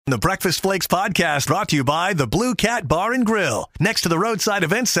The Breakfast Flakes podcast brought to you by the Blue Cat Bar and Grill, next to the Roadside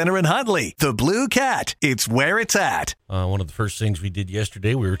Event Center in Huntley. The Blue Cat, it's where it's at. One of the first things we did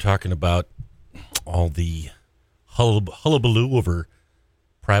yesterday, we were talking about all the hullabaloo over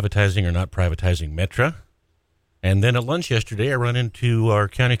privatizing or not privatizing Metra. And then at lunch yesterday, I run into our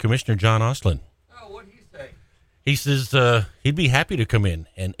county commissioner, John Ostlund. Oh, what did he say? He says he'd be happy to come in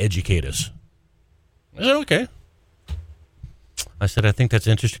and educate us. I said, okay. I said, I think that's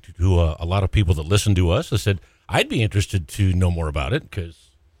interesting to a lot of people that listen to us. I said, I'd be interested to know more about it because,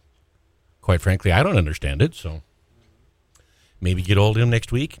 quite frankly, I don't understand it. So maybe get hold of him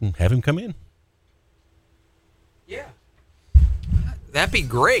next week and have him come in. Yeah. That'd be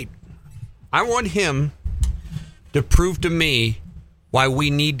great. I want him to prove to me why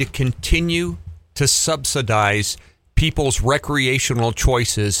we need to continue to subsidize people's recreational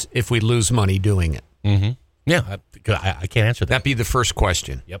choices if we lose money doing it. Mm-hmm. Yeah, I can't answer that. That'd be the first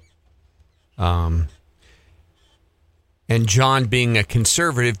question. Yep. And John, being a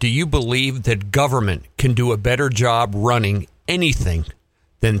conservative, do you believe that government can do a better job running anything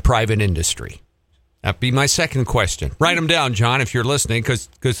than private industry? That'd be my second question. Write them down, John, if you're listening,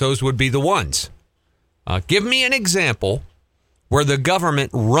 because those would be the ones. Give me an example where the government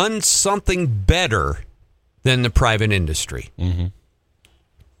runs something better than the private industry. Mm-hmm.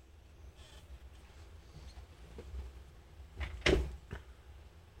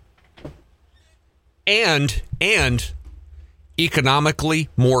 And economically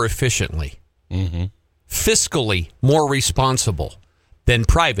more efficiently, fiscally more responsible than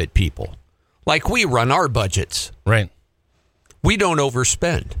private people. Like we run our budgets. Right. We don't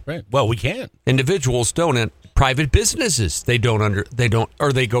overspend. Right. Well, we can't. Individuals don't. And private businesses, they don't,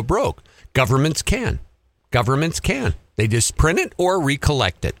 or they go broke. Governments can. They just print it or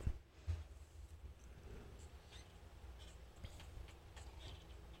recollect it.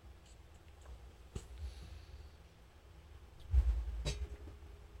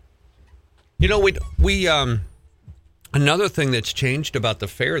 You know, we another thing that's changed about the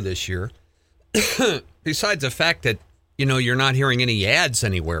fair this year, besides the fact that, you know, you're not hearing any ads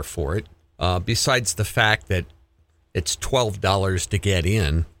anywhere for it, besides the fact that it's $12 to get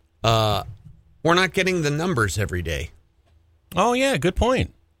in, we're not getting the numbers every day. Oh, yeah, good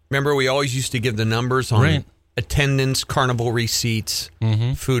point. Remember, we always used to give the numbers on attendance, carnival receipts,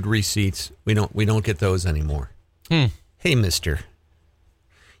 food receipts. We don't get those anymore. Hey, mister.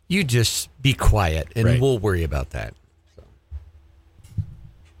 You just be quiet, and we'll worry about that.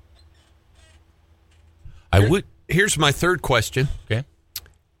 So. Here's my third question. Okay.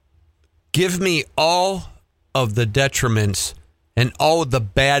 Give me all of the detriments and all of the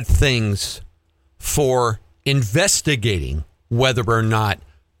bad things for investigating whether or not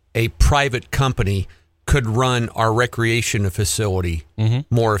a private company could run our recreation facility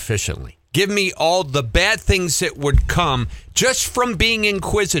more efficiently. Give me all the bad things that would come just from being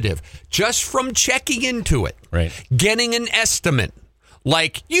inquisitive, just from checking into it, getting an estimate,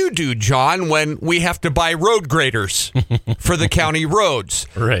 like you do, John, when we have to buy road graders for the county roads.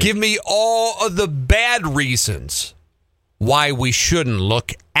 Right. Give me all of the bad reasons why we shouldn't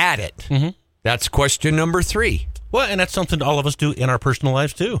look at it. That's question number 3. Well, and that's something all of us do in our personal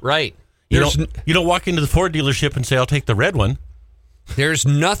lives, too. Right. You don't walk into the Ford dealership and say, I'll take the red one. There's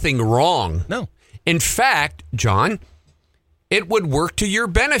nothing wrong. No. In fact, John, it would work to your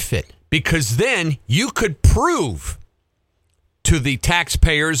benefit because then you could prove to the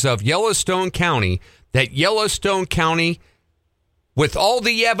taxpayers of Yellowstone County that Yellowstone County, with all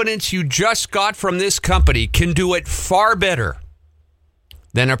the evidence you just got from this company, can do it far better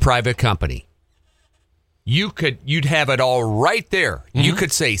than a private company. You'd have it all right there. You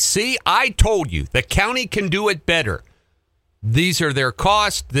could say, see, I told you, the county can do it better. These are their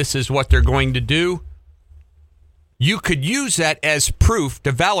costs. This is what they're going to do. You could use that as proof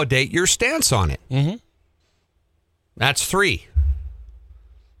to validate your stance on it. That's 3.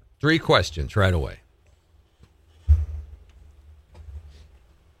 3 questions right away.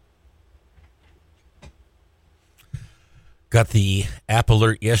 Got the app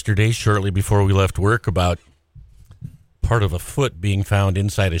alert yesterday shortly before we left work about part of a foot being found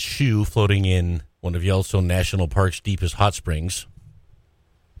inside a shoe floating in one of Yellowstone National Park's deepest hot springs.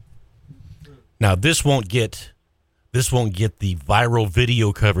 Now, this won't get the viral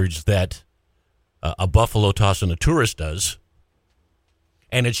video coverage that a buffalo tossing a tourist does.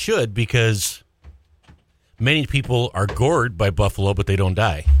 And it should, because many people are gored by buffalo, but they don't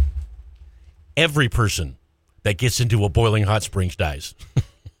die. Every person that gets into a boiling hot springs dies.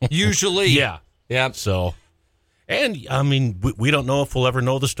 Usually. Yeah. Yep. So, and, I mean, we don't know if we'll ever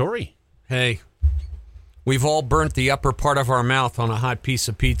know the story. Hey, We've all burnt the upper part of our mouth on a hot piece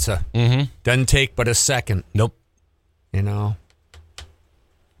of pizza. Mm-hmm. Doesn't take but a second. Nope. You know?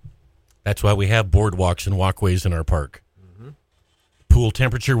 That's why we have boardwalks and walkways in our park. Mm-hmm. Pool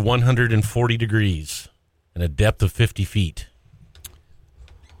temperature 140 degrees and a depth of 50 feet.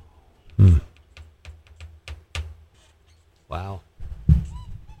 Wow.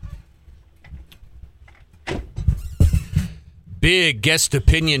 Big guest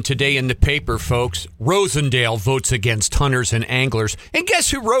opinion today in the paper, folks. Rosendale votes against hunters and anglers. And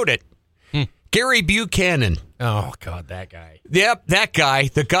guess who wrote it? Gary Buchanan. Oh, God, that guy. Yep, that guy.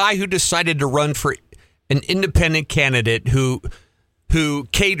 The guy who decided to run for an independent candidate who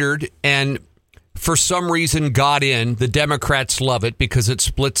catered and for some reason got in. The Democrats love it because it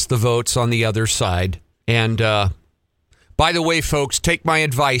splits the votes on the other side. And by the way, folks, take my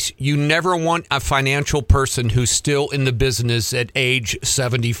advice. You never want a financial person who's still in the business at age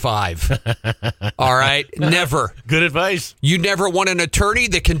 75. All right? Never. Good advice. You never want an attorney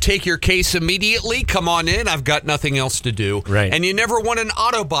that can take your case immediately. Come on in. I've got nothing else to do. Right. And you never want an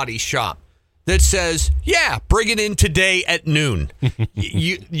auto body shop that says, yeah, bring it in today at noon.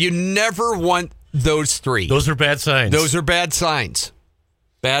 You never want those three. Those are bad signs. Those are bad signs.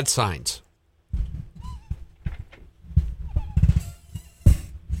 Bad signs.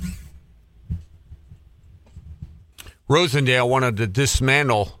 Rosendale wanted to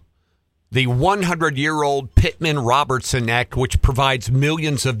dismantle the 100-year-old Pittman-Robertson Act, which provides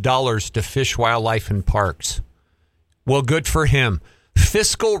millions of dollars to fish, wildlife, and parks. Well, good for him.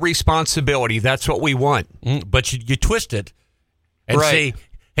 Fiscal responsibility, that's what we want. But you twist it and say,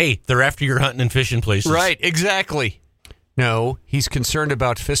 hey, they're after your hunting and fishing places. Right, exactly. No, he's concerned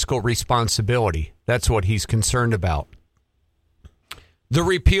about fiscal responsibility. That's what he's concerned about. The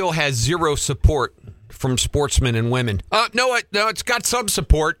repeal has zero support from sportsmen and women. No, it's got some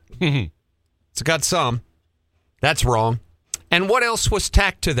support. It's got some. That's wrong. And what else was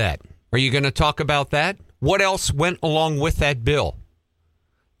tacked to that? Are you going to talk about that? What else went along with that bill?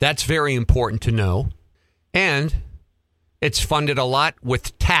 That's very important to know. And it's funded a lot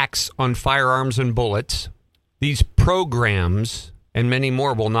with tax on firearms and bullets. These programs and many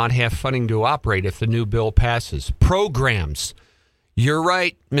more will not have funding to operate if the new bill passes. Programs. You're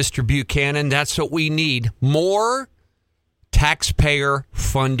right, Mr. Buchanan. That's what we need. More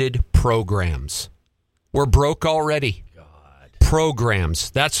taxpayer-funded programs. We're broke already. God. Programs.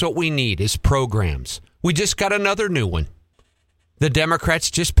 That's what we need is programs. We just got another new one. The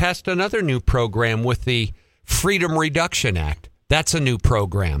Democrats just passed another new program with the Freedom Reduction Act. That's a new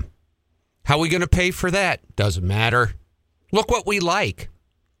program. How are we going to pay for that? Doesn't matter. Look what we like.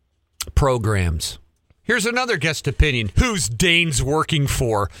 Programs. Here's another guest opinion. Who's Dane's working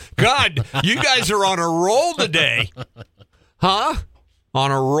for? God, you guys are on a roll today. Huh?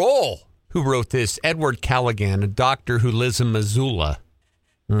 On a roll. Who wrote this? Edward Callaghan, a doctor who lives in Missoula.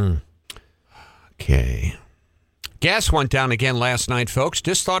 Okay. Gas went down again last night, folks.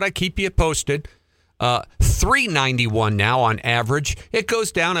 Just thought I'd keep you posted. $3.91 now on average. It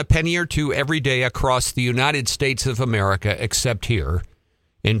goes down a penny or two every day across the United States of America, except here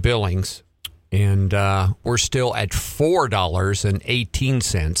in Billings. And we're still at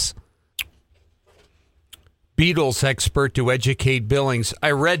 $4.18. Beatles expert to educate Billings.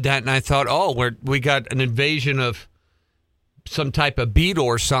 I read that and I thought, we got an invasion of some type of beetle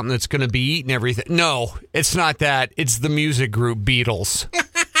or something that's going to be eating everything. No, it's not that. It's the music group Beatles.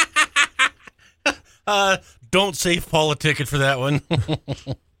 Don't save Paul a ticket for that one.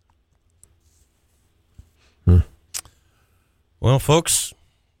 Well, folks,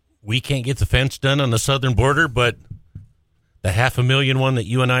 we can't get the fence done on the southern border, but the $500,000 one that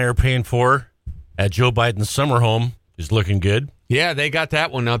you and I are paying for at Joe Biden's summer home is looking good. Yeah, they got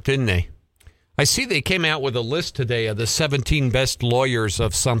that one up, didn't they? I see they came out with a list today of the 17 best lawyers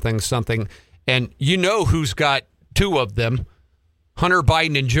of something, and you know who's got two of them. Hunter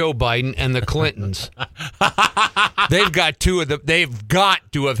Biden and Joe Biden and the Clintons. They've got they've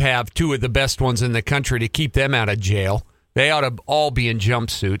got to have two of the best ones in the country to keep them out of jail. They ought to all be in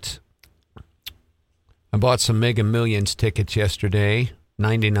jumpsuits. I bought some Mega Millions tickets yesterday.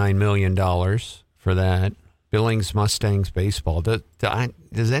 $99 million for that. Billings Mustangs baseball.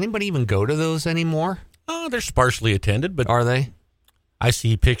 Does anybody even go to those anymore? Oh, they're sparsely attended, but are they? I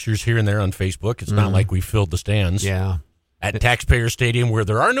see pictures here and there on Facebook. It's not like we filled the stands. Yeah. At Taxpayer Stadium where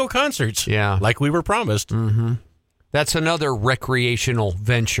there are no concerts. Yeah. Like we were promised. Mm-hmm. That's another recreational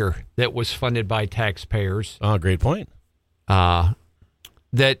venture that was funded by taxpayers. Oh, great point. That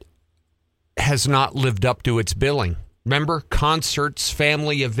has not lived up to its billing. Remember? Concerts,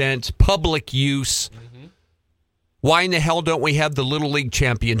 family events, public use. Mm-hmm. Why in the hell don't we have the Little League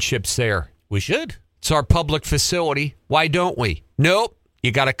championships there? We should. It's our public facility. Why don't we? Nope.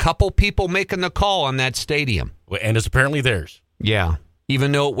 You got a couple people making the call on that stadium. And it's apparently theirs. Yeah,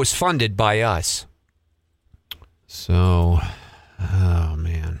 even though it was funded by us. So, oh,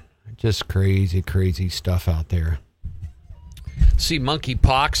 man. Just crazy, crazy stuff out there. See,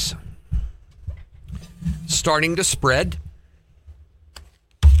 monkeypox starting to spread.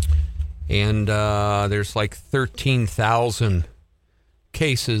 And there's like 13,000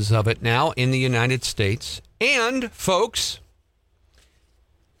 cases of it now in the United States. And, folks,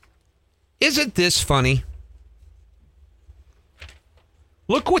 isn't this funny?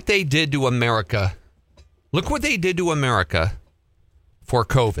 Look what they did to America. Look what they did to America for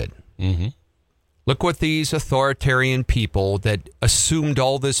COVID. Mm-hmm. Look what these authoritarian people that assumed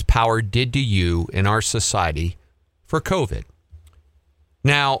all this power did to you in our society for COVID.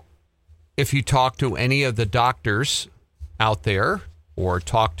 Now, if you talk to any of the doctors out there or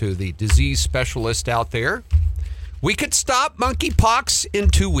talk to the disease specialist out there, we could stop monkeypox in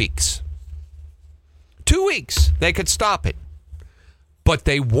 2 weeks. 2 weeks, they could stop it. But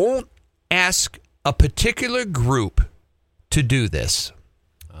they won't ask a particular group to do this.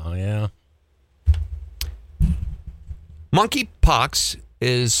 Oh, yeah. Monkeypox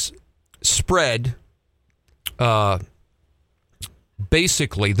is spread,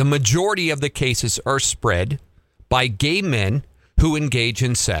 basically, the majority of the cases are spread by gay men who engage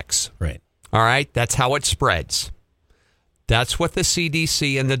in sex. Right. All right? That's how it spreads. That's what the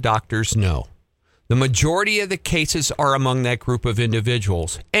CDC and the doctors know. The majority of the cases are among that group of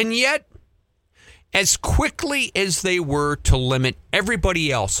individuals. And yet, as quickly as they were to limit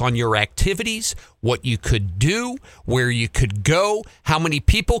everybody else on your activities, what you could do, where you could go, how many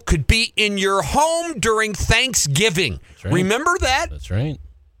people could be in your home during Thanksgiving. Right. Remember that? That's right.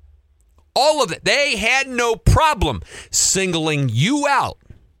 All of it. They had no problem singling you out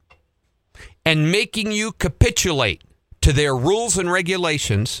and making you capitulate to their rules and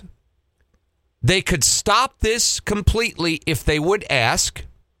regulations. They could stop this completely if they would ask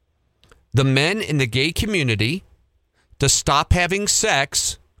the men in the gay community to stop having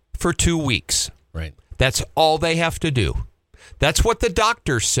sex for 2 weeks. Right. That's all they have to do. That's what the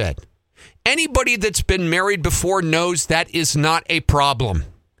doctor said. Anybody that's been married before knows that is not a problem.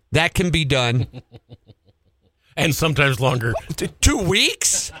 That can be done. And sometimes longer. 2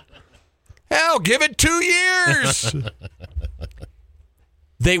 weeks? Hell, give it 2 years.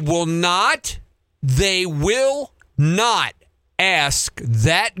 They will not ask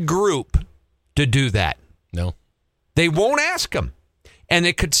that group to do that. No. They won't ask them. And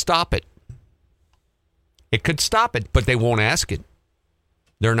it could stop it. It could stop it, but they won't ask it.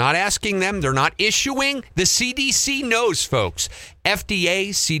 They're not asking them. They're not issuing. The CDC knows, folks. FDA,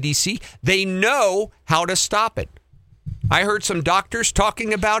 CDC, they know how to stop it. I heard some doctors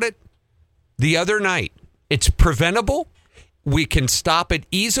talking about it the other night. It's preventable. We can stop it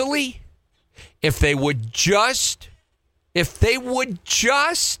easily if they would just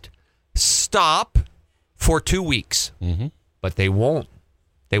stop for 2 weeks. Mm-hmm. But they won't.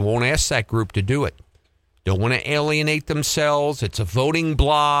 They won't ask that group to do it. Don't want to alienate themselves. It's a voting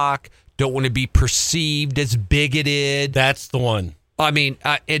bloc. Don't want to be perceived as bigoted. That's the one. I mean,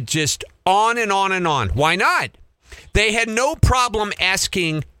 it just on and on and on. Why not? They had no problem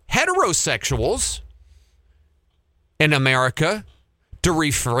asking heterosexuals in America to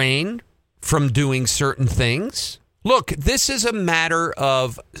refrain from doing certain things. Look, this is a matter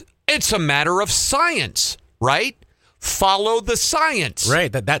of science, right? Follow the science.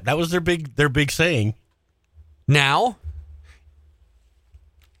 Right. That was their big saying. Now,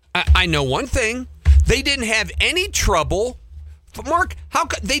 I know one thing. They didn't have any trouble. Mark,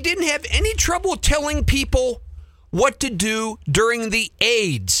 they didn't have any trouble telling people what to do during the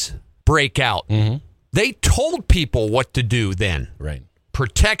AIDS breakout. Mm-hmm. They told people what to do then. Right.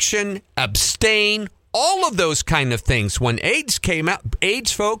 Protection, abstain, all of those kind of things. When AIDS came out,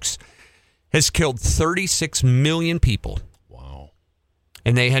 AIDS, folks, has killed 36 million people. Wow.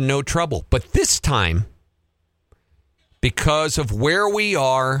 And they had no trouble. But this time, because of where we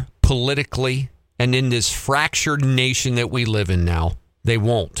are politically and in this fractured nation that we live in now, they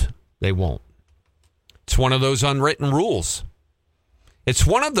won't. They won't. It's one of those unwritten rules. It's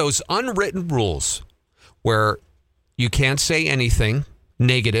one of those unwritten rules where you can't say anything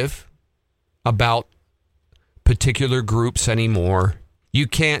negative about particular groups anymore. You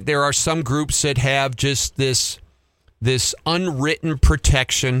can't. There are some groups that have just this unwritten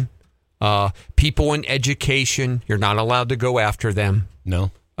protection. People in education, you're not allowed to go after them.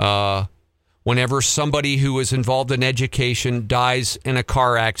 No. Whenever somebody who is involved in education dies in a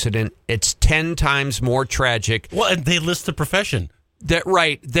car accident, it's 10 times more tragic. Well, and they list the profession.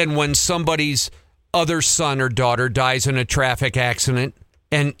 Than when somebody's other son or daughter dies in a traffic accident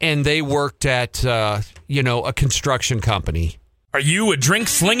and they worked at, a construction company. Are you a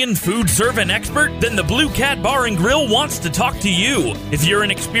drink-slinging, food-serving expert? Then the Blue Cat Bar and Grill wants to talk to you. If you're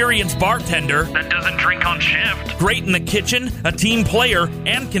an experienced bartender that doesn't drink on shift, great in the kitchen, a team player,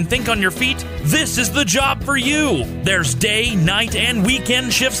 and can think on your feet, this is the job for you. There's day, night, and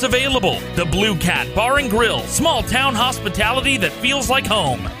weekend shifts available. The Blue Cat Bar and Grill, small-town hospitality that feels like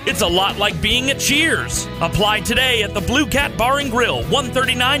home. It's a lot like being at Cheers. Apply today at the Blue Cat Bar and Grill,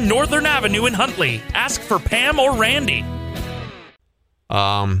 139 Northern Avenue in Huntley. Ask for Pam or Randy.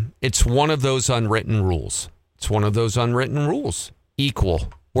 It's one of those unwritten rules.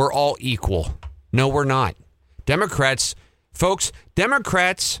 Equal. We're all equal. No, we're not. Democrats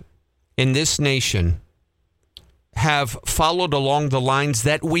in this nation have followed along the lines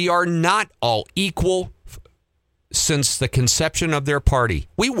that we are not all equal since the conception of their party.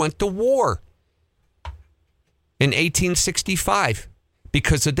 We went to war in 1865.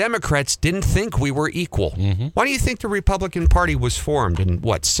 Because the Democrats didn't think we were equal. Mm-hmm. Why do you think the Republican Party was formed in,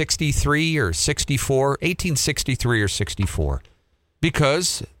 63 or 64? 1863 or 64.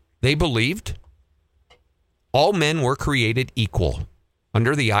 Because they believed all men were created equal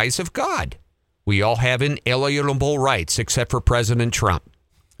under the eyes of God. We all have inalienable rights except for President Trump.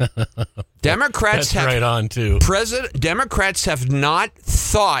 Democrats right on, too. Democrats have not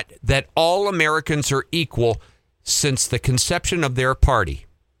thought that all Americans are equal since the conception of their party.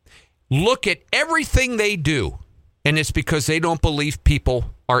 Look at everything they do, and it's because they don't believe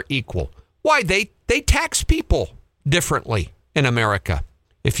people are equal. Why? They tax people differently in America.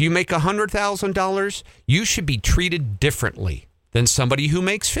 If you make $100,000, you should be treated differently than somebody who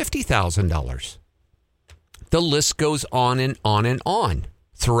makes $50,000. The list goes on and on and on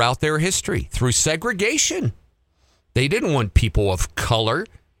throughout their history, through segregation. They didn't want people of color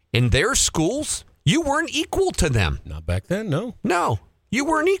in their schools. You weren't equal to them. Not back then, no. No, you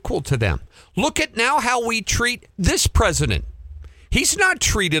weren't equal to them. Look at now how we treat this president. He's not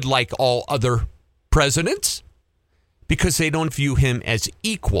treated like all other presidents because they don't view him as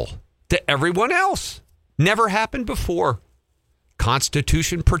equal to everyone else. Never happened before.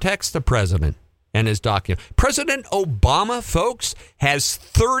 Constitution protects the president and his document. President Obama, folks, has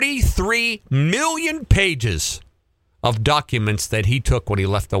 33 million pages of documents that he took when he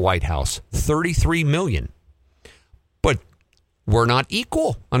left the White House. 33 million. But we're not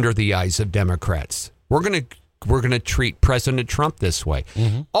equal under the eyes of Democrats. We're going to treat President Trump this way.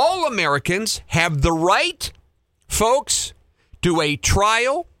 Mm-hmm. All Americans have the right, folks, to a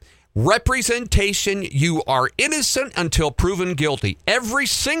trial, representation. You are innocent until proven guilty. Every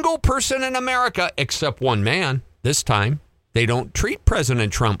single person in America, except one man, this time, they don't treat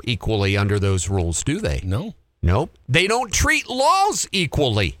President Trump equally under those rules, do they? No. Nope. They don't treat laws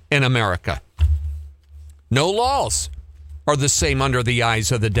equally in America. No laws are the same under the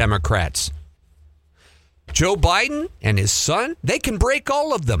eyes of the Democrats. Joe Biden and his son, they can break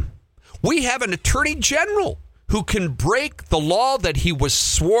all of them. We have an attorney general who can break the law that he was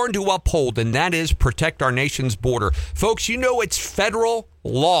sworn to uphold, and that is protect our nation's border. Folks, you know it's federal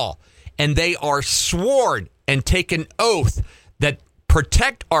law, and they are sworn and take an oath that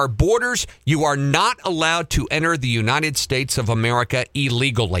protect our borders. You are not allowed to enter the United States of America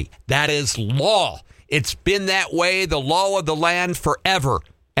illegally. That is law. It's been that way, the law of the land forever.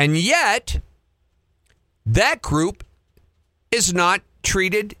 And yet, that group is not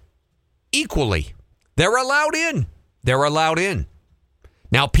treated equally. They're allowed in. They're allowed in.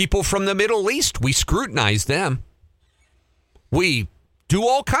 Now, people from the Middle East, we scrutinize them. We do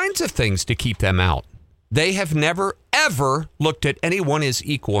all kinds of things to keep them out. They have never, ever looked at anyone as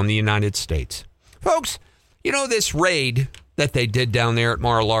equal in the United States. Folks, you know this raid that they did down there at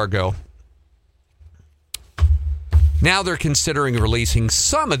Mar-a-Lago? Now they're considering releasing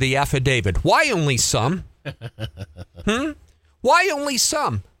some of the affidavit. Why only some? Why only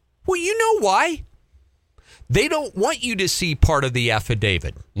some? Well, you know why. They don't want you to see part of the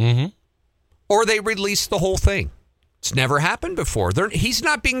affidavit. Mm-hmm. Or they release the whole thing. It's never happened before. He's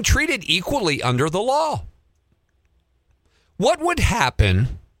not being treated equally under the law. What would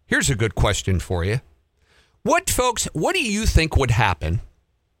happen? Here's a good question for you. What do you think would happen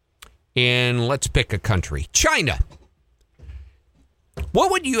in, let's pick a country, China?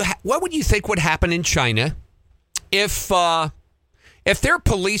 What would you think would happen in China if their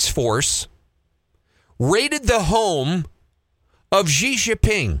police force raided the home of Xi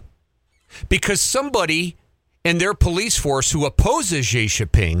Jinping because somebody in their police force who opposes Xi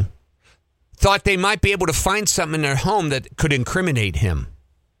Jinping thought they might be able to find something in their home that could incriminate him?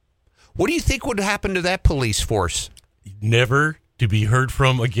 What do you think would happen to that police force? Never to be heard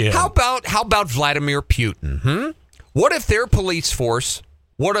from again. How about Vladimir Putin? What if their police force,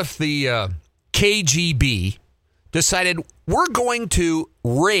 what if the KGB decided we're going to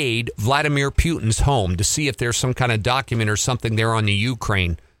raid Vladimir Putin's home to see if there's some kind of document or something there on the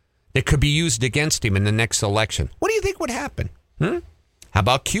Ukraine that could be used against him in the next election? What do you think would happen? How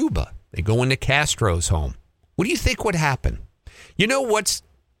about Cuba? They go into Castro's home. What do you think would happen? You know what's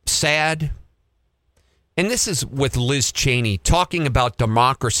sad? And this is with Liz Cheney talking about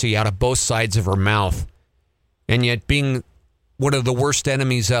democracy out of both sides of her mouth, and yet being one of the worst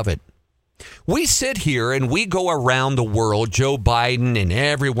enemies of it. We sit here and we go around the world, Joe Biden and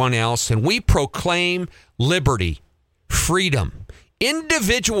everyone else, and we proclaim liberty, freedom,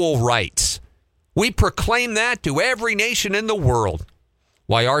 individual rights. We proclaim that to every nation in the world.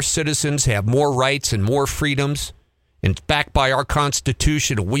 Why our citizens have more rights and more freedoms, and backed by our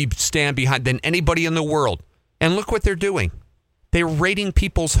Constitution, we stand behind than anybody in the world. And look what they're doing. They're raiding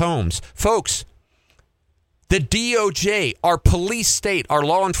people's homes. Folks, the DOJ, our police state, our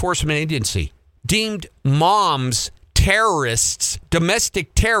law enforcement agency, deemed moms terrorists,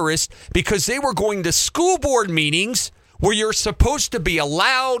 domestic terrorists, because they were going to school board meetings where you're supposed to be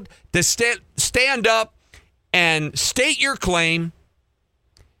allowed to stand up and state your claim.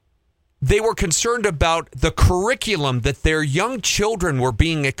 They were concerned about the curriculum that their young children were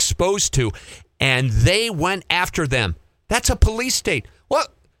being exposed to, and they went after them. That's a police state. Well,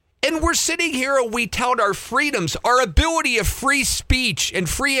 and we're sitting here and we tout our freedoms, our ability of free speech and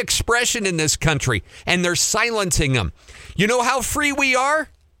free expression in this country, and they're silencing them. You know how free we are?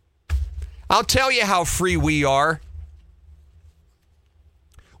 I'll tell you how free we are.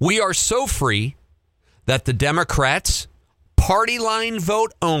 We are so free that the Democrats, party line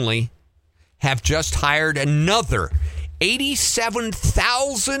vote only, have just hired another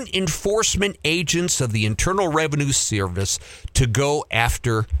 87,000 enforcement agents of the Internal Revenue Service to go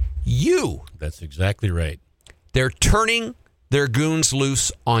after you. That's exactly right. They're turning their goons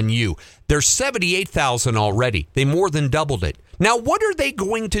loose on you. There's 78,000 already. They more than doubled it. Now, what are they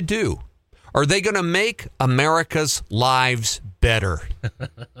going to do? Are they going to make America's lives better?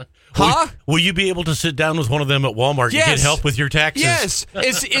 Will you be able to sit down with one of them at Walmart and get help with your taxes? Yes.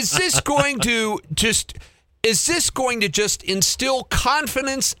 Is this going to just instill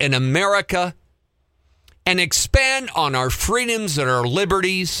confidence in America and expand on our freedoms and our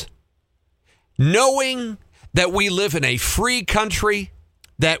liberties, knowing that we live in a free country,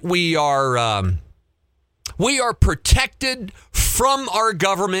 that we are protected from our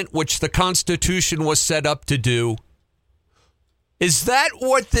government, which the Constitution was set up to do? Is that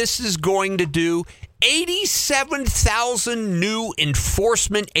what this is going to do? 87,000 new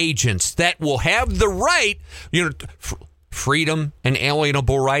enforcement agents that will have the right, freedom and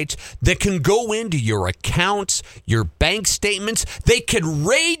alienable rights, that can go into your accounts, your bank statements. They can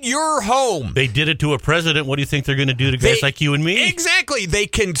raid your home. They did it to a president. What do you think they're going to do to guys like you and me? Exactly. They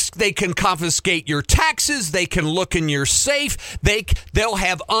can confiscate your taxes. They can look in your safe. They'll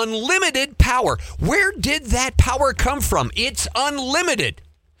have unlimited power. Where did that power come from? It's unlimited.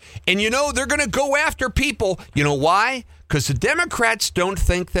 And they're going to go after people. You know why? Because the Democrats don't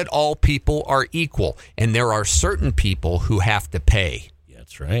think that all people are equal. And there are certain people who have to pay.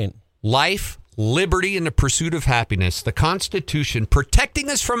 That's right. Life, liberty, and the pursuit of happiness. The Constitution protecting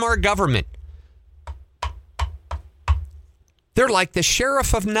us from our government. They're like the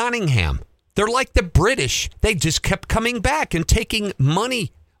sheriff of Nottingham. They're like the British. They just kept coming back and taking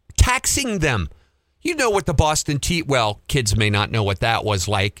money, taxing them. You know what the Boston Tea... Well, kids may not know what that was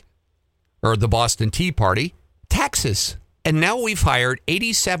like. Or the Boston Tea Party. Taxes. And now we've hired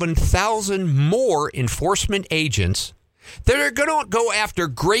 87,000 more enforcement agents that are going to go after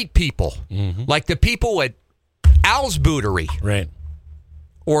great people. Mm-hmm. Like the people at Al's Bootery. Right.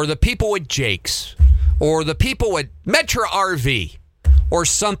 Or the people at Jake's. Or the people at Metra RV. Or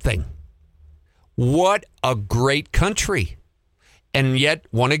something. What a great country. And yet,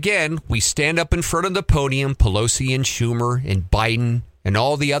 we stand up in front of the podium, Pelosi and Schumer and Biden and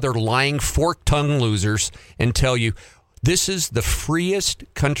all the other lying fork-tongued losers, and tell you, this is the freest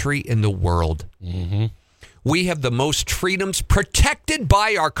country in the world. Mm-hmm. We have the most freedoms protected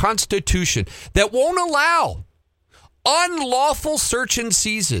by our Constitution that won't allow unlawful search and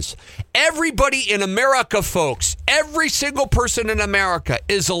seizes. Everybody in America, folks, every single person in America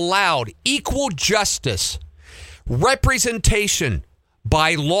is allowed equal justice, representation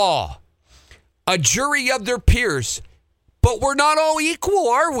by law, a jury of their peers. But we're not all equal,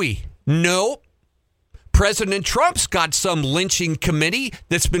 are we? No. President Trump's got some lynching committee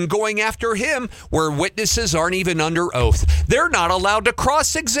that's been going after him where witnesses aren't even under oath. They're not allowed to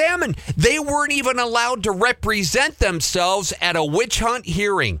cross-examine. They weren't even allowed to represent themselves at a witch hunt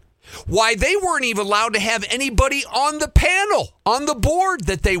hearing. Why, they weren't even allowed to have anybody on the panel, on the board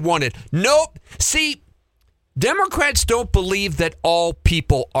that they wanted. Nope. See, Democrats don't believe that all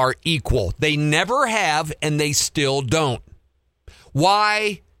people are equal. They never have, and they still don't.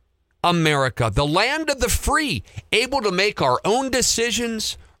 Why? America, the land of the free, able to make our own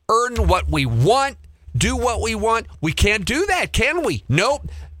decisions, earn what we want, do what we want. We can't do that, can we? Nope.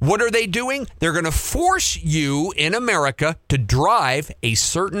 What are they doing? They're going to force you in America to drive a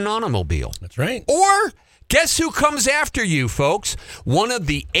certain automobile. That's right. Or guess who comes after you, folks? One of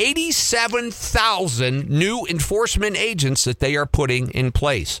the 87,000 new enforcement agents that they are putting in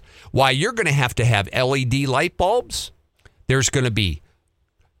place. Why, you're going to have LED light bulbs. There's going to be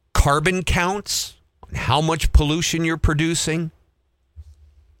carbon counts on how much pollution you're producing.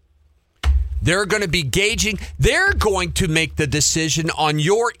 They're going to be gauging. They're going to make the decision on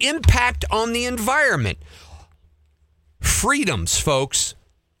your impact on the environment. Freedoms, folks.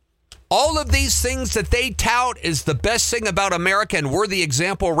 All of these things that they tout is the best thing about America, and we're the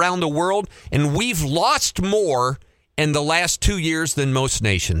example around the world, and we've lost more in the last 2 years than most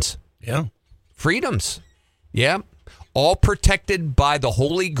nations. Yeah. Freedoms. Yeah. All protected by the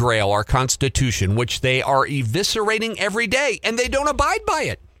Holy Grail, our Constitution, which they are eviscerating every day, and they don't abide by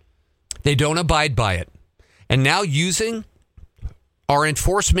it. They don't abide by it. And now using our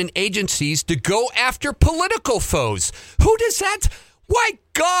enforcement agencies to go after political foes. Who does that? Why,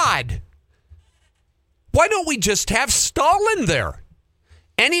 God? Why don't we just have Stalin there?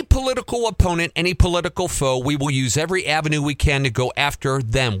 Any political opponent, any political foe, we will use every avenue we can to go after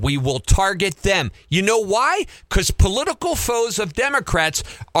them. We will target them. You know why? Because political foes of Democrats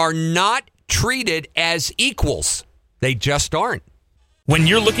are not treated as equals. They just aren't. When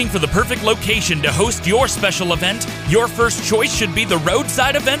you're looking for the perfect location to host your special event, your first choice should be the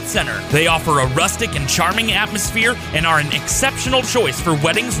Roadside Event Center. They offer a rustic and charming atmosphere and are an exceptional choice for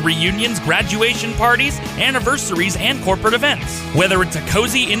weddings, reunions, graduation parties, anniversaries, and corporate events. Whether it's a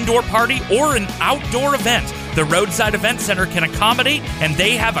cozy indoor party or an outdoor event, the Roadside Event Center can accommodate, and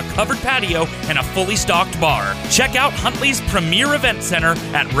they have a covered patio and a fully stocked bar. Check out Huntley's premier event center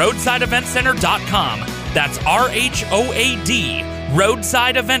at roadsideeventcenter.com. That's RHOAD.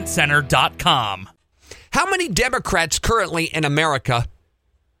 roadsideeventcenter.com. How many Democrats currently in America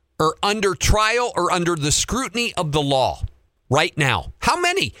are under trial or under the scrutiny of the law right now? How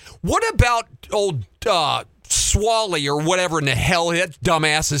many? What about old Swally or whatever in the hell that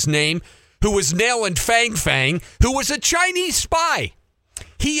dumbass's name, who was nailing Fang Fang, who was a Chinese spy?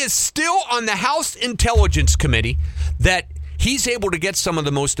 He is still on the House Intelligence Committee that he's able to get some of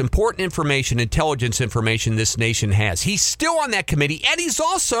the most important information, intelligence information this nation has. He's still on that committee, and he's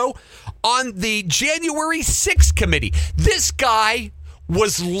also on the January 6th committee. This guy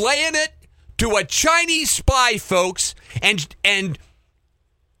was laying it to a Chinese spy, folks, and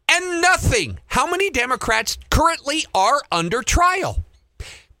nothing. How many Democrats currently are under trial?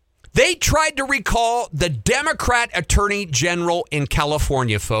 They tried to recall the Democrat Attorney General in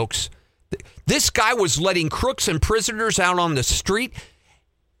California, folks. This guy was letting crooks and prisoners out on the street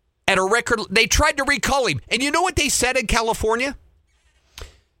at a record. They tried to recall him. And you know what they said in California?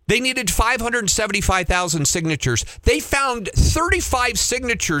 They needed 575,000 signatures. They found 35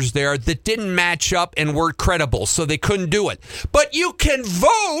 signatures there that didn't match up and were credible, so they couldn't do it. But you can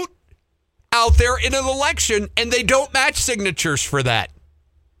vote out there in an election, and they don't match signatures for that.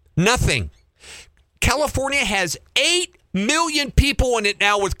 Nothing. California has 8 million people in it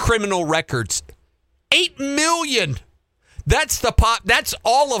now with criminal records. 8 million. That's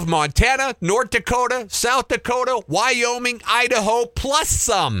all of Montana, North Dakota, South Dakota, Wyoming, Idaho, plus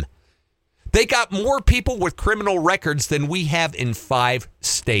some. They got more people with criminal records than we have in 5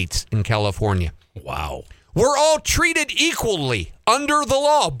 states in California. Wow. We're all treated equally under the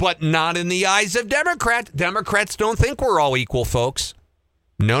law, but not in the eyes of Democrats. Democrats don't think we're all equal, folks.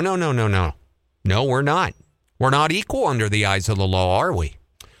 No. No, we're not. We're not equal under the eyes of the law, are we?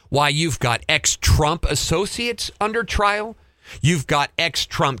 Why, you've got ex-Trump associates under trial. You've got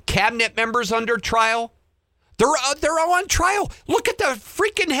ex-Trump cabinet members under trial. They're all on trial. Look at the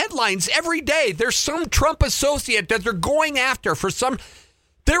freaking headlines every day. There's some Trump associate that they're going after for some.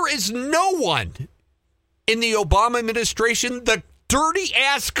 There is no one in the Obama administration. The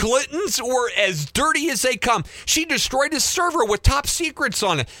dirty-ass Clintons were as dirty as they come. She destroyed a server with top secrets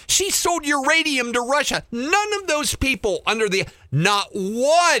on it. She sold uranium to Russia. None of those people not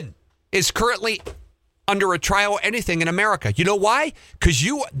one is currently under a trial or anything in America. You know why? Because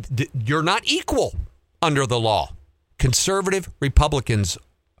you're not equal. under the law. Conservative Republicans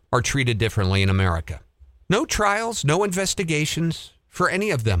are treated differently in America. No trials, no investigations for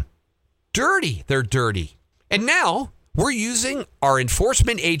any of them. Dirty. They're dirty. And now we're using our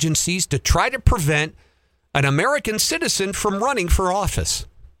enforcement agencies to try to prevent an American citizen from running for office.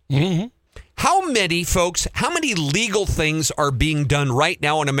 Mm-hmm. How many legal things are being done right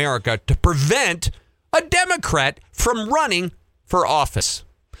now in America to prevent a Democrat from running for office?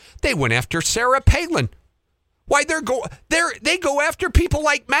 They went after Sarah Palin. Why they go after people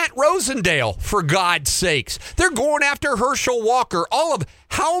like Matt Rosendale, for God's sakes. They're going after Herschel Walker.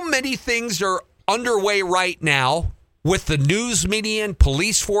 How many things are underway right now with the news media and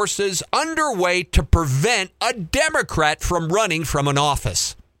police forces underway to prevent a Democrat from running from an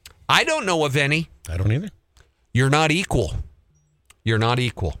office? I don't know of any. I don't either. You're not equal. You're not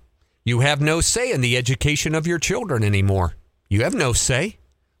equal. You have no say in the education of your children anymore. You have no say.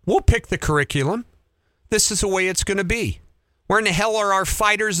 We'll pick the curriculum. This is the way it's going to be. Where in the hell are our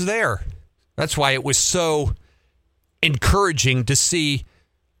fighters there? That's why it was so encouraging to see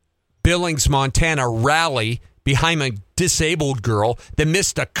Billings, Montana rally behind a disabled girl that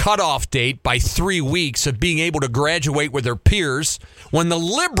missed a cutoff date by 3 weeks of being able to graduate with her peers when the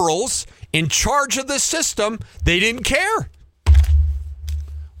liberals in charge of the system, they didn't care.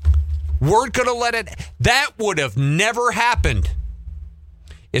 Weren't going to let it. That would have never happened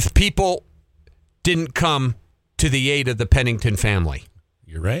if people didn't come to the aid of the Pennington family.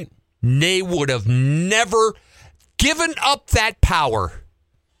 You're right. They would have never given up that power.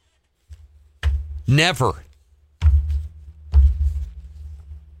 Never.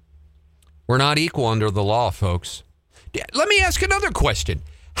 We're not equal under the law, folks. Let me ask another question.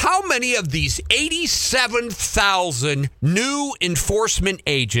 How many of these 87,000 new enforcement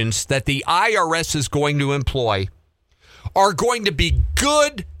agents that the IRS is going to employ are going to be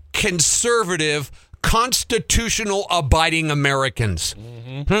good, conservative, constitutional-abiding Americans?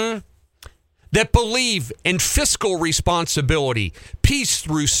 That believe in fiscal responsibility, peace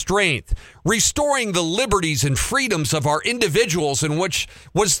through strength, restoring the liberties and freedoms of our individuals, and which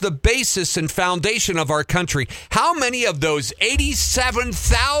was the basis and foundation of our country. How many of those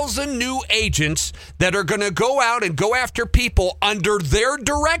 87,000 new agents that are going to go out and go after people under their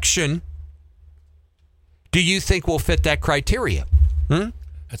direction do you think will fit that criteria?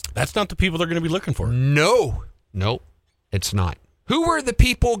 That's not the people they're going to be looking for. No, it's not. Who are the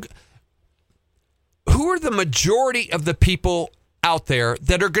people? Who are the majority of the people out there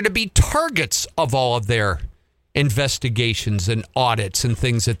that are going to be targets of all of their investigations and audits and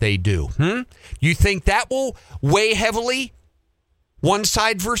things that they do? You think that will weigh heavily one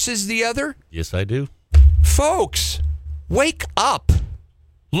side versus the other? Yes, I do. Folks, wake up.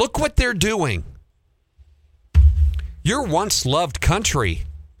 Look what they're doing. Your once loved country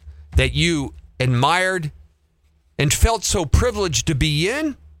that you admired and felt so privileged to be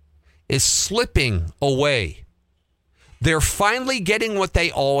in is slipping away. They're finally getting what they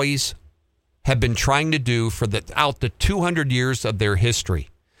always have been trying to do for out the 200 years of their history.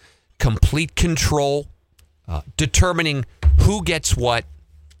 Complete control, determining who gets what,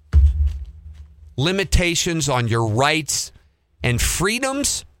 limitations on your rights and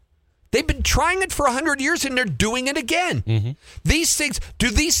freedoms. They've been trying it for 100 years and they're doing it again. Do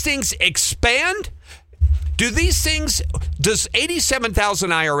these things expand? Does 87,000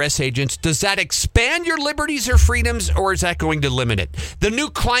 IRS agents, does that expand your liberties or freedoms, or is that going to limit it? The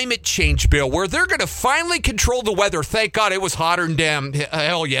new climate change bill, where they're going to finally control the weather. Thank God it was hotter than damn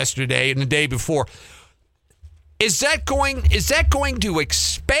hell yesterday and the day before. Is that going to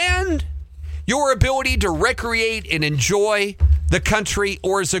expand your ability to recreate and enjoy the country,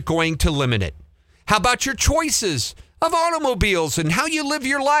 or is it going to limit it? How about your choices of automobiles and how you live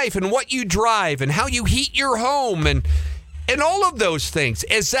your life and what you drive and how you heat your home and all of those things?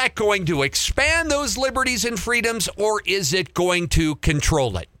 Is that going to expand those liberties and freedoms, or is it going to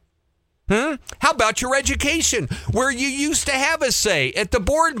control it? How about your education, where you used to have a say at the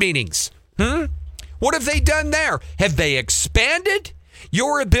board meetings? What have they done there? Have they expanded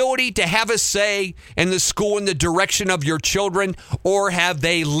your ability to have a say in the school and the direction of your children, or have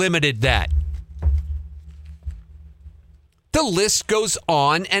they limited that? The list goes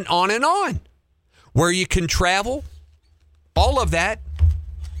on and on and on. Where you can travel, all of that.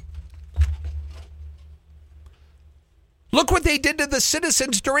 Look what they did to the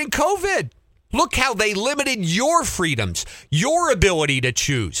citizens during COVID. Look how they limited your freedoms, your ability to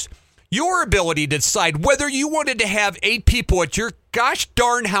choose, your ability to decide whether you wanted to have 8 people at your gosh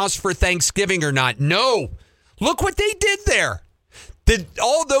darn house for Thanksgiving or not. No. Look what they did there. Did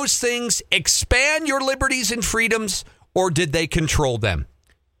all those things expand your liberties and freedoms, or did they control them?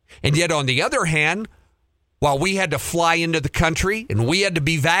 And yet, on the other hand, while we had to fly into the country and we had to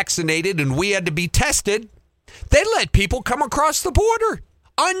be vaccinated and we had to be tested, they let people come across the border.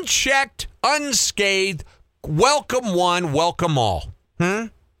 Unchecked, unscathed, welcome one, welcome all.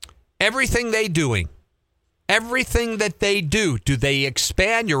 Everything that they do they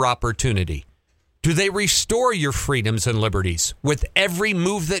expand your opportunity? Do they restore your freedoms and liberties with every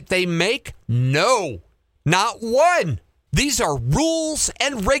move that they make? No, not one. These are rules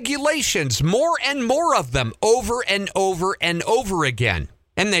and regulations, more and more of them, over and over and over again.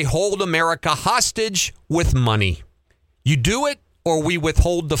 And they hold America hostage with money. You do it or we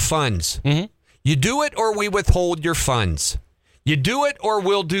withhold the funds. You do it or we withhold your funds. You do it or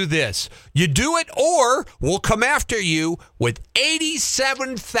we'll do this. You do it or we'll come after you with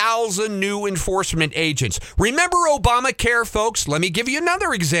 87,000 new enforcement agents. Remember Obamacare, folks? Let me give you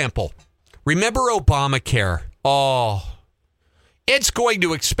another example. Remember Obamacare. Oh, it's going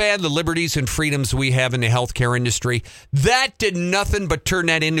to expand the liberties and freedoms we have in the healthcare industry. That did nothing but turn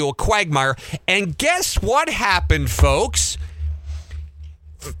that into a quagmire. And guess what happened, folks?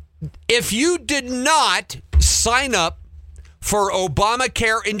 If you did not sign up for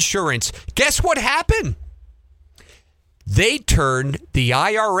Obamacare insurance, guess what happened? They turned the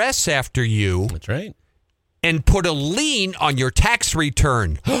IRS after you. That's right. And put a lien on your tax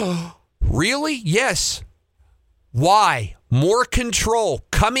return. Really? Yes. Why? More control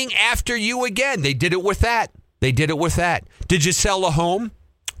coming after you again. They did it with that. Did you sell a home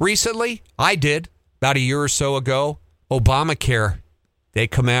recently? I did about a year or so ago. Obamacare, they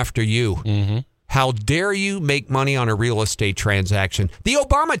come after you. How dare you make money on a real estate transaction? The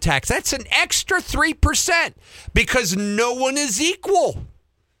Obama tax, that's an extra 3% because no one is equal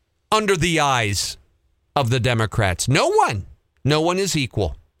under the eyes of the Democrats. No one is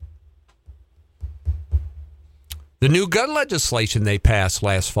equal. The new gun legislation they passed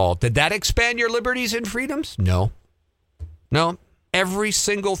last fall, did that expand your liberties and freedoms? No. Every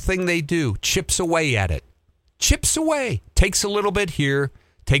single thing they do chips away at it. Chips away. Takes a little bit here,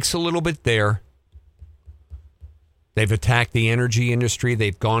 takes a little bit there. They've attacked the energy industry.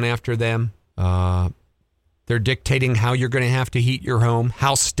 They've gone after them. They're dictating how you're going to have to heat your home,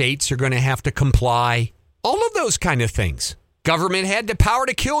 how states are going to have to comply. All of those kind of things. Government had the power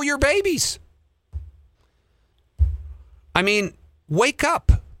to kill your babies. I mean, wake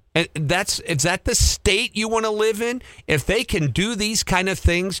up. Is that the state you want to live in? If they can do these kind of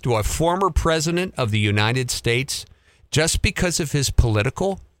things to a former president of the United States just because of his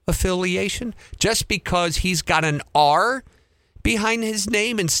political affiliation, just because he's got an R behind his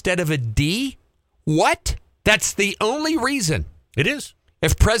name instead of a D? What? That's the only reason. It is.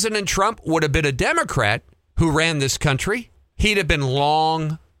 If President Trump would have been a Democrat who ran this country, he'd have been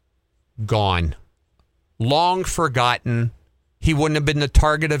long gone. Long forgotten. He wouldn't have been the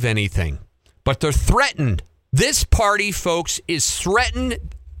target of anything. But they're threatened. This party, folks, is threatened.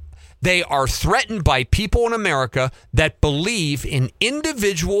 They are threatened by people in America that believe in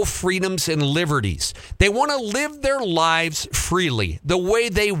individual freedoms and liberties. They want to live their lives freely, the way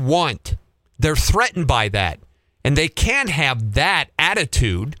they want. They're threatened by that. And they can't have that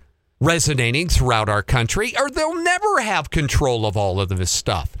attitude resonating throughout our country, or they'll never have control of all of this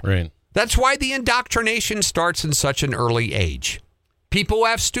stuff. Right. That's why the indoctrination starts in such an early age. People who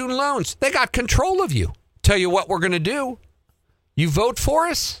have student loans, they got control of you. Tell you what we're going to do. You vote for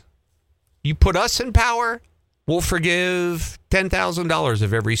us, you put us in power, we'll forgive $10,000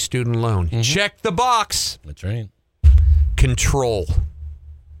 of every student loan. Check the box. That's right. Control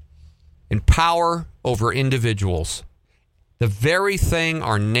and power over individuals. The very thing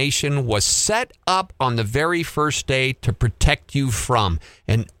our nation was set up on the very first day to protect you from.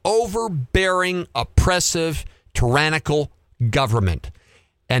 An overbearing, oppressive, tyrannical government.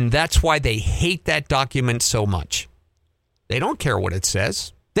 And that's why they hate that document so much. They don't care what it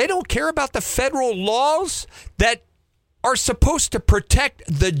says. They don't care about the federal laws that are supposed to protect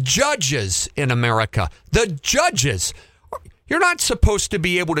the judges in America. The judges. You're not supposed to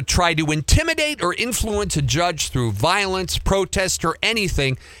be able to try to intimidate or influence a judge through violence, protest, or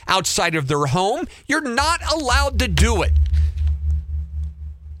anything outside of their home. You're not allowed to do it.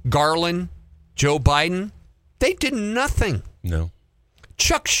 Garland, Joe Biden, they did nothing. No.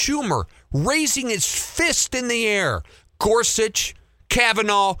 Chuck Schumer raising his fist in the air. Gorsuch,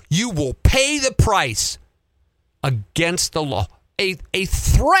 Kavanaugh, you will pay the price against the law. A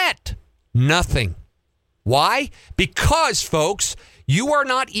threat. Nothing. Why? Because, folks, you are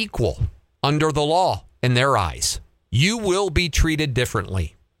not equal under the law in their eyes. You will be treated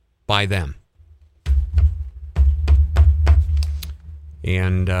differently by them.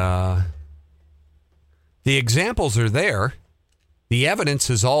 And the examples are there. The evidence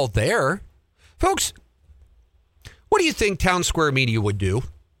is all there. Folks, What do you think Town Square Media would do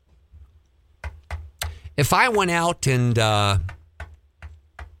if I went out and I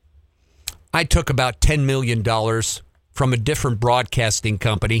took about $10 million from a different broadcasting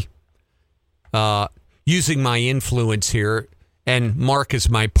company, using my influence here, and Mark is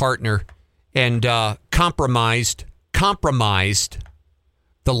my partner, and compromised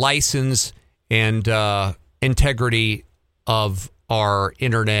the license and integrity of our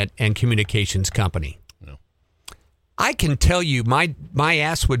internet and communications company? No. I can tell you my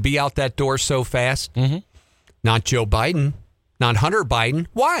ass would be out that door so fast. Mm-hmm. Not Joe Biden, not Hunter Biden.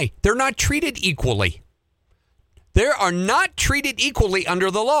 Why? They're not treated equally. They are not treated equally under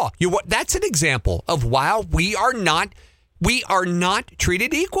the law. That's an example of why we are not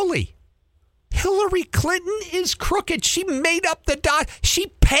treated equally. Hillary Clinton is crooked. She made up the dot. She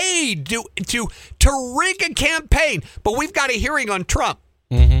paid to rig a campaign. But we've got a hearing on Trump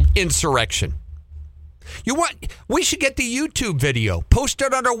insurrection. We should get the YouTube video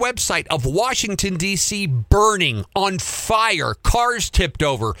posted on our website of Washington, D.C. burning on fire, cars tipped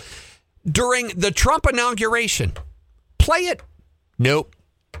over during the Trump inauguration. Play it. Nope.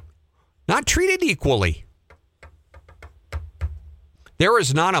 Not treated equally. There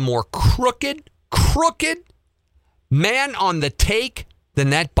is not a more crooked man on the take than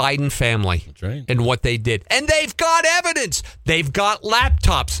that Biden family. That's right. And what they did. And they've got evidence. They've got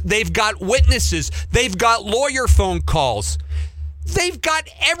laptops. They've got witnesses. They've got lawyer phone calls. They've got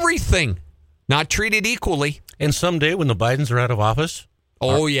everything. Not treated equally. And someday when the Bidens are out of office,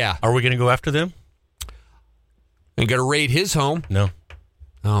 are we going to go after them? And going to raid his home? No.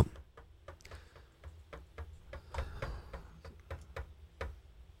 Oh.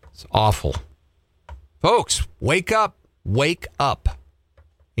 It's awful. Folks, wake up. Wake up.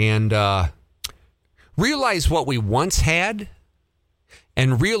 And realize what we once had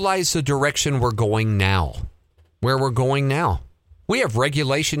and realize the direction we're going now. Where we're going now. We have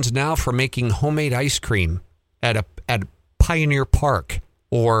regulations now for making homemade ice cream at Pioneer Park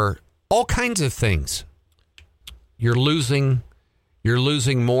or all kinds of things. You're losing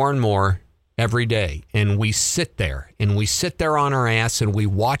more and more every day. And we sit there on our ass and we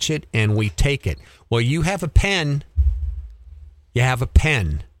watch it and we take it. Well, you have a pen. You have a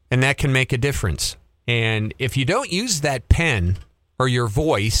pen, and that can make a difference. And if you don't use that pen or your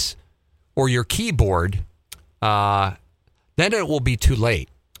voice or your keyboard, then it will be too late.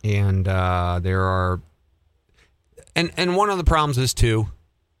 And there are, and one of the problems is too,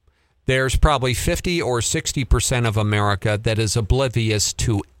 there's probably 50 or 60% of America that is oblivious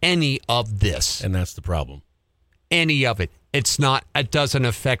to any of this. And that's the problem. Any of it. It doesn't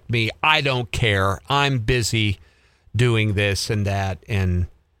affect me. I don't care. I'm busy doing this and that, and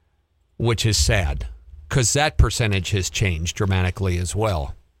which is sad because that percentage has changed dramatically as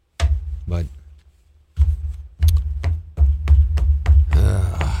well. But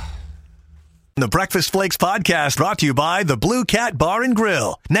The Breakfast Flakes podcast brought to you by the Blue Cat Bar and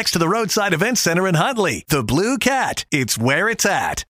Grill, next to the Roadside Event Center in Huntley. The Blue Cat, it's where it's at.